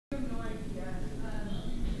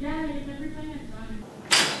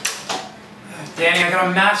Danny, I got a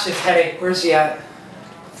massive headache. Where's the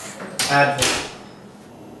Advil?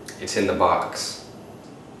 It's in the box.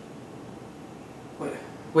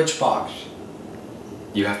 Which box?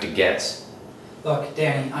 You have to guess. Look,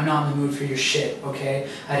 Danny, I'm not in the mood for your shit, okay?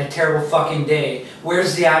 I had a terrible fucking day.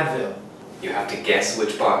 Where's the Advil? You have to guess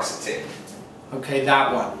which box it's in. Okay,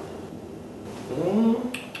 that one.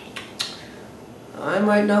 I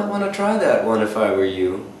might not want to try that one if I were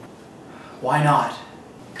you. Why not?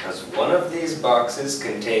 Because one of these boxes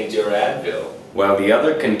contains your Advil, while the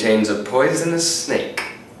other contains a poisonous snake.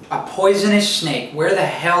 A poisonous snake? Where the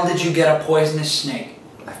hell did you get a poisonous snake?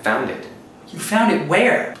 I found it. You found it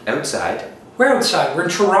where? Outside. Where outside? We're in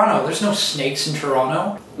Toronto. There's no snakes in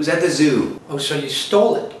Toronto. It was at the zoo. Oh, so you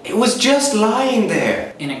stole it? It was just lying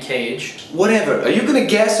there. In a cage? Whatever. Are you gonna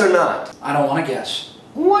guess or not? I don't want to guess.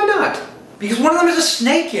 Why not? Because one of them has a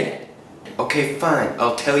snake in it. Okay, fine.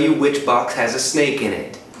 I'll tell you which box has a snake in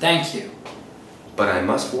it. Thank you. But I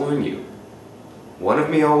must warn you. One of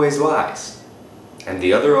me always lies. And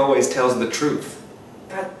the other always tells the truth.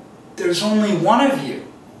 But there's only one of you.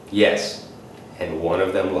 Yes. And one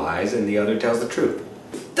of them lies and the other tells the truth.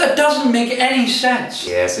 That doesn't make any sense.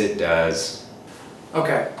 Yes, it does.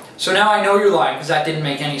 Okay, so now I know you're lying because that didn't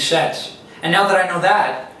make any sense. And now that I know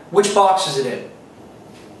that, which box is it in?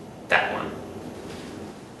 That one.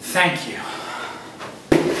 Thank you.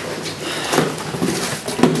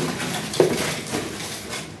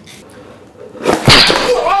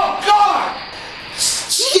 Oh, God!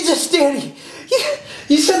 Jesus, Danny!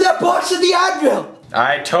 You said that box had the Advil!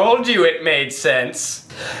 I told you it made sense.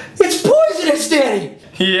 It's poisonous, Danny!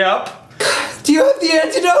 Yep. Do you have the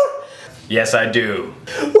antidote? Yes, I do.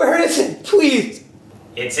 Where is it? Please!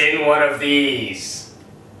 It's in one of these.